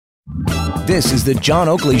This is the John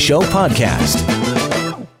Oakley Show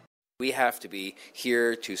podcast. We have to be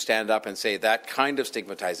here to stand up and say that kind of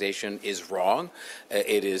stigmatization is wrong,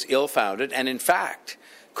 it is ill-founded, and in fact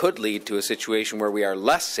could lead to a situation where we are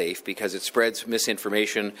less safe because it spreads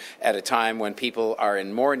misinformation at a time when people are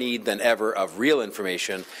in more need than ever of real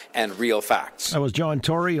information and real facts. That was John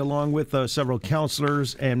Tory, along with several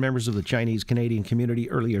counselors and members of the Chinese-Canadian community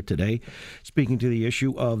earlier today, speaking to the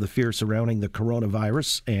issue of the fear surrounding the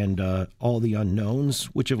coronavirus and all the unknowns,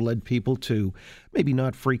 which have led people to maybe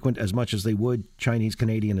not frequent as much as they would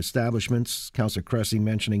Chinese-Canadian establishments. Councillor Cressy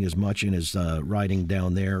mentioning as much in his riding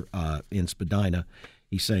down there in Spadina.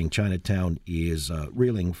 He's saying Chinatown is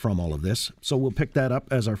reeling from all of this. So we'll pick that up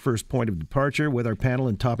as our first point of departure with our panel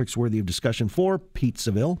and topics worthy of discussion for Pete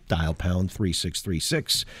Seville, dial pound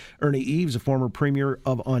 3636. Ernie Eves, a former Premier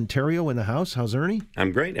of Ontario, in the House. How's Ernie?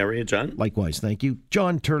 I'm great. How are you, John? Likewise, thank you.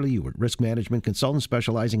 John Turley-Ewart, risk management consultant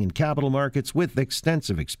specializing in capital markets with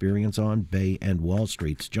extensive experience on Bay and Wall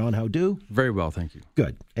Streets. John, how do? Very well, thank you.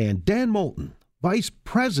 Good. And Dan Moulton, Vice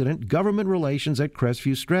President, Government Relations at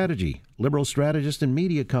Crestview Strategy, Liberal strategist and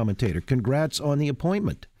media commentator. Congrats on the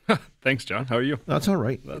appointment. Thanks, John. How are you? That's all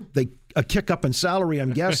right. A kick up in salary,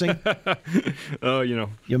 I'm guessing. Oh,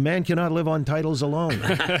 Your man cannot live on titles alone.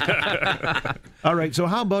 All right, so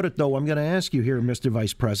how about it, though? I'm going to ask you here, Mr.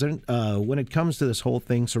 Vice President, when it comes to this whole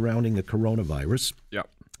thing surrounding the coronavirus. Yeah.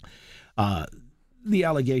 The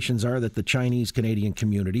allegations are that the Chinese-Canadian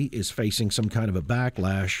community is facing some kind of a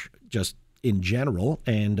backlash just in general,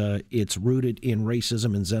 and it's rooted in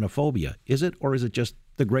racism and xenophobia. Is it, or is it just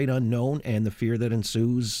the great unknown and the fear that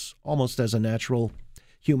ensues almost as a natural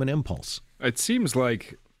human impulse? It seems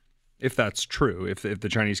like if that's true, if the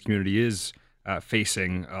Chinese community is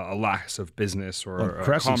facing a lack of business or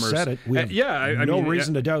Cressy commerce, said it. We have no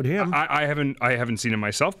reason to doubt him. I haven't seen it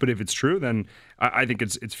myself, but if it's true, then I think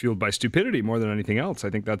it's fueled by stupidity more than anything else. I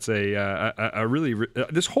think that's a really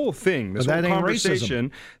this whole thing,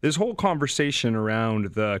 this whole conversation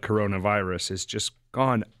around the coronavirus is just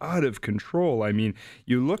gone out of control. I mean,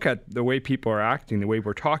 you look at the way people are acting, the way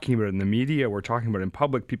we're talking about it in the media, we're talking about it in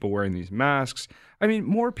public, people wearing these masks. I mean,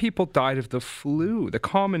 more people died of the flu, the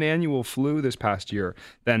common annual flu this past year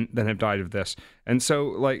than have died of this. And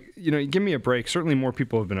so, give me a break. Certainly more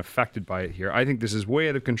people have been affected by it here. I think this is way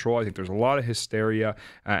out of control. I think there's a lot of hysteria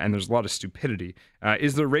and there's a lot of stupidity.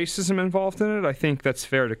 Is there racism involved in it? I think that's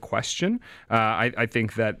fair to question. I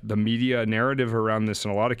think that the media narrative around this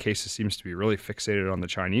in a lot of cases seems to be really fixated on the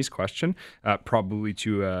Chinese question, probably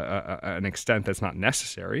to an extent that's not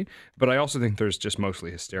necessary. But I also think there's just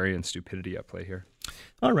mostly hysteria and stupidity at play here.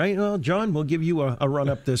 All right. Well, John, we'll give you a run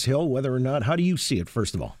up this hill, whether or not. How do you see it,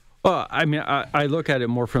 first of all? Well, I mean, I look at it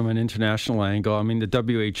more from an international angle. I mean,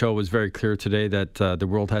 the WHO was very clear today that the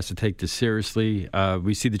world has to take this seriously.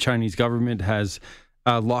 We see the Chinese government has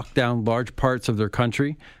locked down large parts of their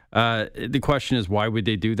country. The question is, why would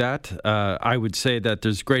they do that? I would say that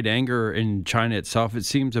there's great anger in China itself, it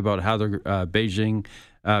seems, about how Beijing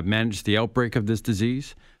managed the outbreak of this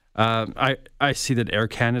disease. I see that Air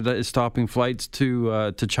Canada is stopping flights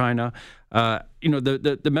to China.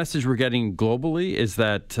 The message we're getting globally is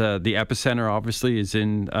that the epicenter obviously is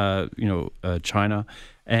in China,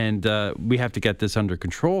 and we have to get this under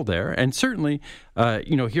control there. And certainly,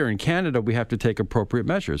 here in Canada, we have to take appropriate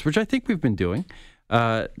measures, which I think we've been doing,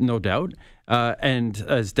 no doubt. And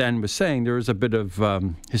as Dan was saying, there is a bit of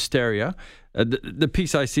hysteria. The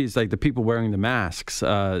piece I see is like the people wearing the masks.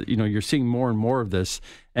 You're seeing more and more of this.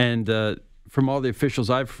 And from all the officials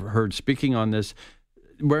I've heard speaking on this,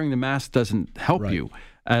 wearing the mask doesn't help you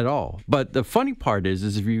at all. But the funny part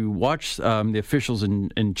is if you watch the officials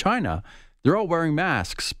in China, they're all wearing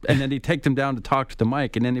masks, and then they take them down to talk to the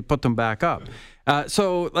mic, and then they put them back up.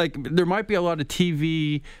 So there might be a lot of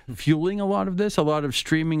TV fueling a lot of this, a lot of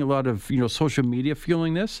streaming, a lot of social media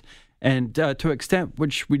fueling this, and to an extent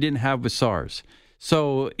which we didn't have with SARS.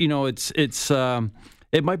 So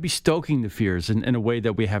it might be stoking the fears in a way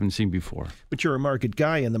that we haven't seen before. But you're a market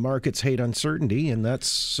guy, and the markets hate uncertainty, and that's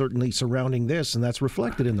certainly surrounding this, and that's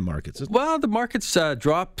reflected in the markets. Well, the markets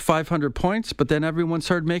dropped 500 points, but then everyone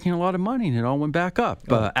started making a lot of money, and it all went back up.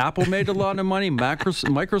 Apple made a lot of money.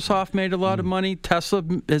 Microsoft made a lot of money. Tesla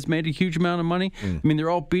has made a huge amount of money. I mean, they're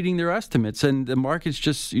all beating their estimates, and the market's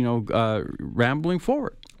just, rambling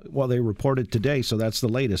forward. Well, they reported today, so that's the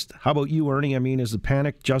latest. How about you, Ernie? I mean, is the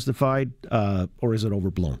panic justified, or is it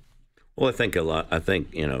overblown? Well, I think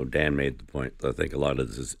Dan made the point. I think a lot of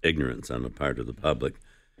this is ignorance on the part of the public.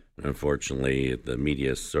 And unfortunately, the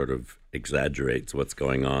media sort of exaggerates what's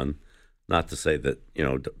going on. Not to say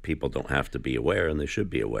that, people don't have to be aware, and they should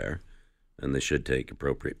be aware, and they should take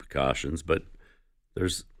appropriate precautions. But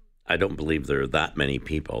I don't believe there are that many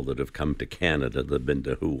people that have come to Canada that have been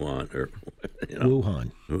to Wuhan or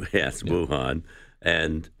Wuhan. Yes, yeah. Wuhan.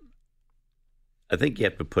 And I think you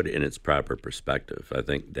have to put it in its proper perspective. I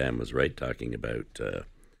think Dan was right talking about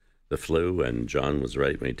the flu, and John was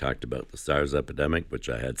right when he talked about the SARS epidemic, which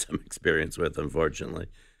I had some experience with, unfortunately.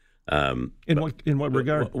 In what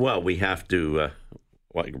regard? Well, we have to.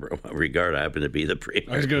 What regard? I happen to be the premier.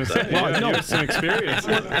 I was going to say, you have some experience.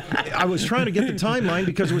 I was trying to get the timeline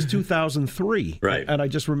because it was 2003, right? And I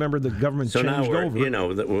just remember the government changed over. You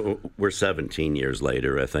know, we're 17 years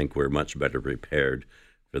later. I think we're much better prepared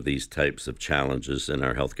for these types of challenges in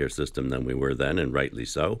our healthcare system than we were then, and rightly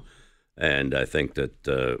so. And I think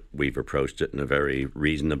that we've approached it in a very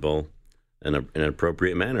reasonable and an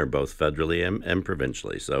appropriate manner, both federally and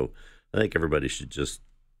provincially. So I think everybody should just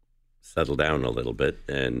settle down a little bit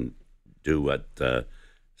and do what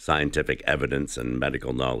scientific evidence and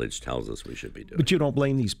medical knowledge tells us we should be doing. But you don't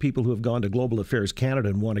blame these people who have gone to Global Affairs Canada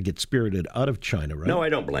and want to get spirited out of China, right? No, I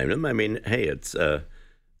don't blame them. I mean, hey, it's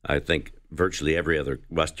I think virtually every other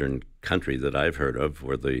Western country that I've heard of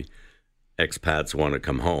where the expats want to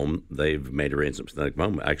come home, they've made arrangements to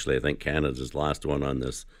come home. Actually, I think Canada's the last one on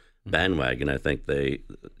this bandwagon. I think the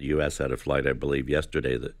U.S. had a flight, I believe,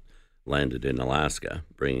 yesterday that landed in Alaska,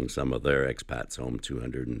 bringing some of their expats home,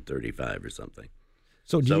 235 or something.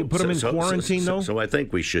 So do you put them in quarantine, though? So I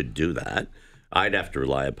think we should do that. I'd have to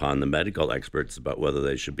rely upon the medical experts about whether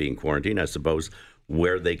they should be in quarantine. I suppose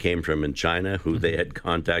where they came from in China, who they had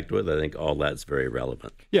contact with, I think all that's very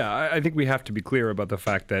relevant. Yeah, I think we have to be clear about the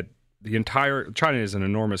fact that China is an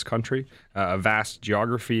enormous country, a vast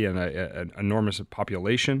geography, and an enormous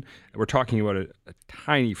population. We're talking about a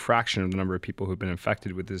tiny fraction of the number of people who've been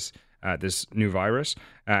infected with this new virus.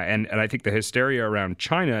 And I think the hysteria around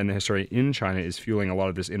China and the hysteria in China is fueling a lot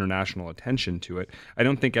of this international attention to it. I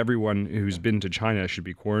don't think everyone who's been to China should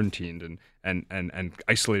be quarantined and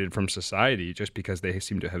isolated from society just because they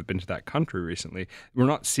seem to have been to that country recently. We're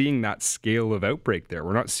not seeing that scale of outbreak there.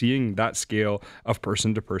 We're not seeing that scale of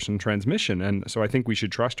person-to-person transmission. And so I think we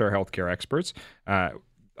should trust our healthcare experts.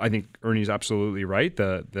 I think Ernie's absolutely right.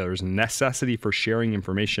 There's a necessity for sharing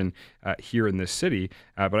information here in this city,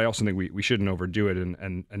 but I also think we shouldn't overdo it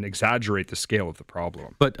and exaggerate the scale of the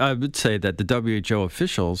problem. But I would say that the WHO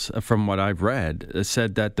officials, from what I've read,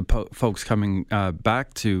 said that the folks coming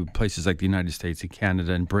back to places like the United States and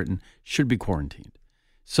Canada and Britain should be quarantined.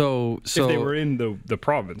 So if they were in the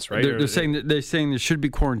province, right? They're saying there should be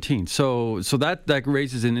quarantine. So that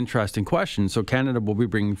raises an interesting question. So Canada will be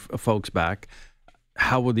bringing folks back.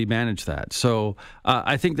 How will they manage that? So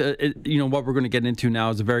I think that what we're going to get into now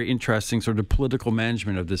is a very interesting sort of political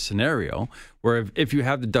management of this scenario, where if you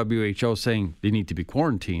have the WHO saying they need to be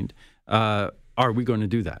quarantined, are we going to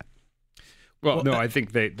do that? Well, no, I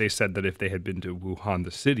think they said that if they had been to Wuhan,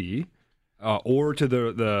 the city, or to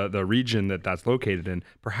the region that's located in,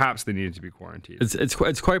 perhaps they needed to be quarantined.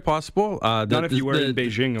 It's quite possible. Not if you were in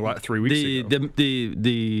Beijing 3 weeks ago.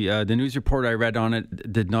 The news report I read on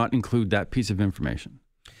it did not include that piece of information.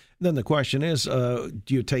 Then the question is, do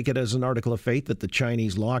you take it as an article of faith that the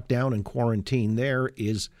Chinese lockdown and quarantine there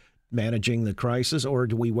is managing the crisis, or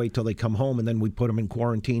do we wait till they come home and then we put them in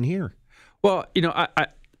quarantine here? Well,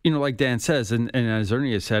 like Dan says, and as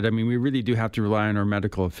Ernie has said, I mean, we really do have to rely on our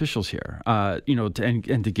medical officials here,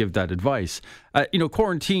 to give that advice.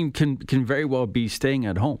 Quarantine can very well be staying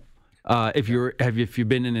at home if you've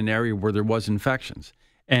been in an area where there was infections,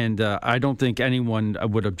 and I don't think anyone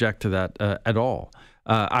would object to that at all.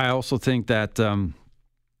 I also think that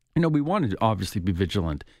we want to obviously be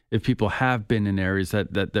vigilant if people have been in areas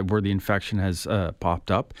that where the infection has popped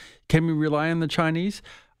up. Can we rely on the Chinese?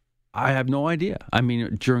 I have no idea. I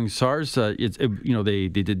mean, during SARS, they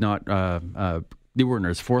did not, they weren't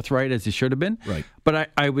as forthright as they should have been. Right. But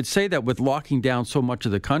I would say that with locking down so much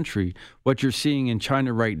of the country, what you're seeing in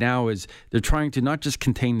China right now is they're trying to not just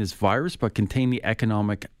contain this virus, but contain the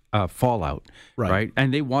economic fallout. Right.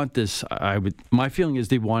 And they want this. My feeling is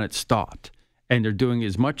they want it stopped. And they're doing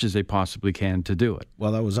as much as they possibly can to do it.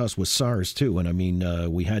 Well, that was us with SARS, too. And, I mean,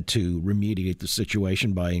 we had to remediate the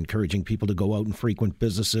situation by encouraging people to go out and frequent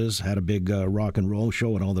businesses, had a big rock and roll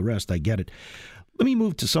show and all the rest. I get it. Let me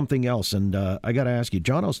move to something else. And I got to ask you,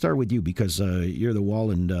 John, I'll start with you because you're the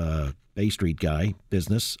Wall and Bay Street guy,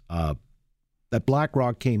 business. That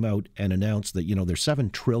BlackRock came out and announced that, there's $7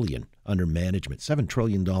 trillion under management, $7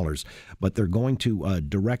 trillion, but they're going to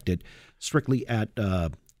direct it strictly at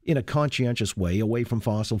in a conscientious way, away from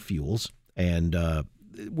fossil fuels. And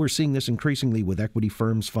we're seeing this increasingly with equity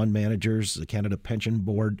firms, fund managers, the Canada Pension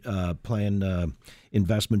Board, Plan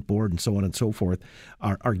Investment Board, and so on and so forth,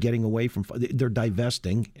 are getting away from. They're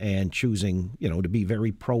divesting and choosing, to be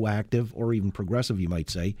very proactive or even progressive, you might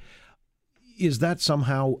say. Is that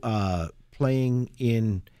somehow playing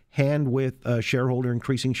in hand with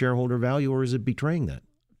increasing shareholder value, or is it betraying that?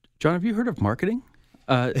 John, have you heard of marketing?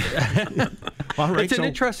 All right, it's an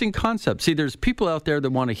interesting concept. See, there's people out there that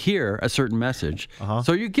want to hear a certain message,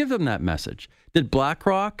 so you give them that message. Did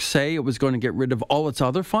BlackRock say it was going to get rid of all its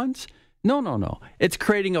other funds? No. It's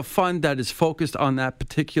creating a fund that is focused on that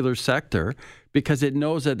particular sector because it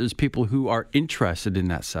knows that there's people who are interested in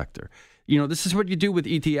that sector. This is what you do with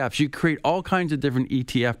ETFs. You create all kinds of different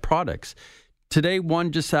ETF products. Today,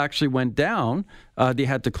 one just actually went down. They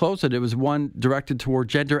had to close it. It was one directed toward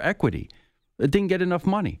gender equity. It didn't get enough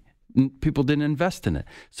money. People didn't invest in it.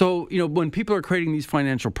 So, when people are creating these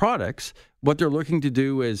financial products, what they're looking to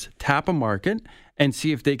do is tap a market and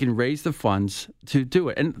see if they can raise the funds to do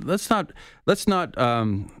it. And let's not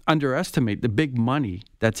underestimate the big money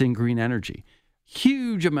that's in green energy.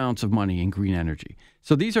 Huge amounts of money in green energy.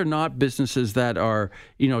 So these are not businesses that are,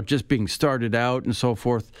 just being started out and so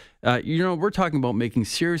forth. We're talking about making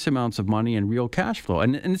serious amounts of money and real cash flow.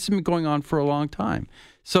 And this has been going on for a long time.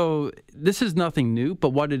 So this is nothing new, but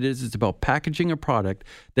what it is, it's about packaging a product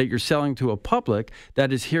that you're selling to a public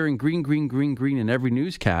that is hearing green, green, green, green in every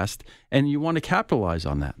newscast, and you want to capitalize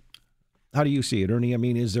on that. How do you see it, Ernie? I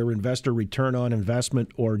mean, is there investor return on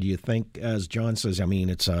investment, or do you think, as John says,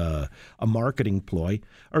 it's a marketing ploy,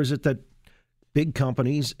 or is it that big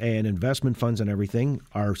companies and investment funds and everything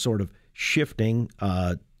are sort of shifting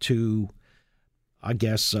to, I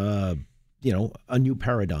guess, a new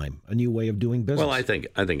paradigm, a new way of doing business? Well, I think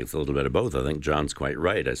it's a little bit of both. I think John's quite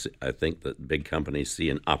right. I think that big companies see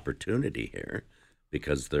an opportunity here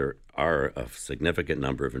because there are a significant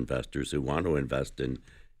number of investors who want to invest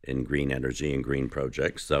in green energy and green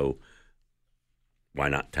projects. So why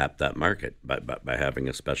not tap that market by having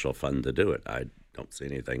a special fund to do it? I don't see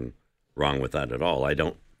anything wrong with that at all. I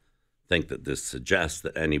don't think that this suggests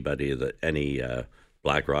that any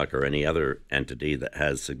BlackRock or any other entity that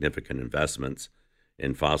has significant investments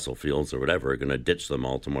in fossil fuels or whatever are going to ditch them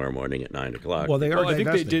all tomorrow morning at 9 o'clock. Well, they are. I think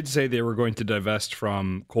they did say they were going to divest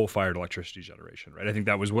from coal-fired electricity generation, right? I think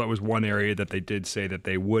that was one area that they did say that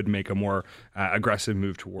they would make a more aggressive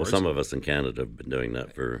move towards. Well, some of us in Canada have been doing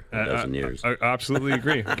that for a dozen years. I absolutely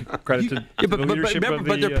agree. Credit to the leadership of the...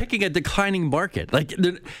 But they're picking a declining market.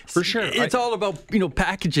 For sure. It's all about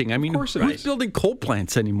packaging. I mean, who's building coal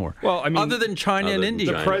plants anymore? Well, I mean, other than China and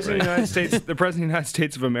India. The President of the United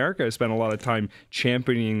States of America has spent a lot of time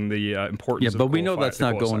championing the importance of but we know that's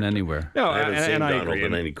not going anywhere. No, I haven't seen I Donald agree.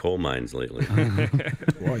 in any coal mines lately.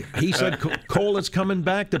 Boy, he said coal is coming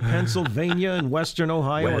back to Pennsylvania and Western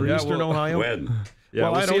Ohio or Eastern Ohio. When? Yeah,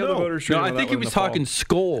 well, I don't know. No, I think he was talking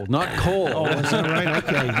Skoal, not coal. Oh, is that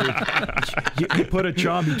right? Okay. You put a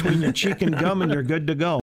jaw between your cheek and gum and you're good to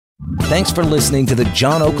go. Thanks for listening to the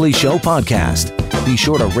John Oakley Show podcast. Be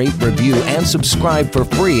sure to rate, review, and subscribe for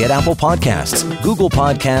free at Apple Podcasts, Google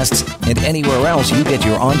Podcasts, and anywhere else you get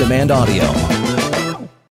your on-demand audio.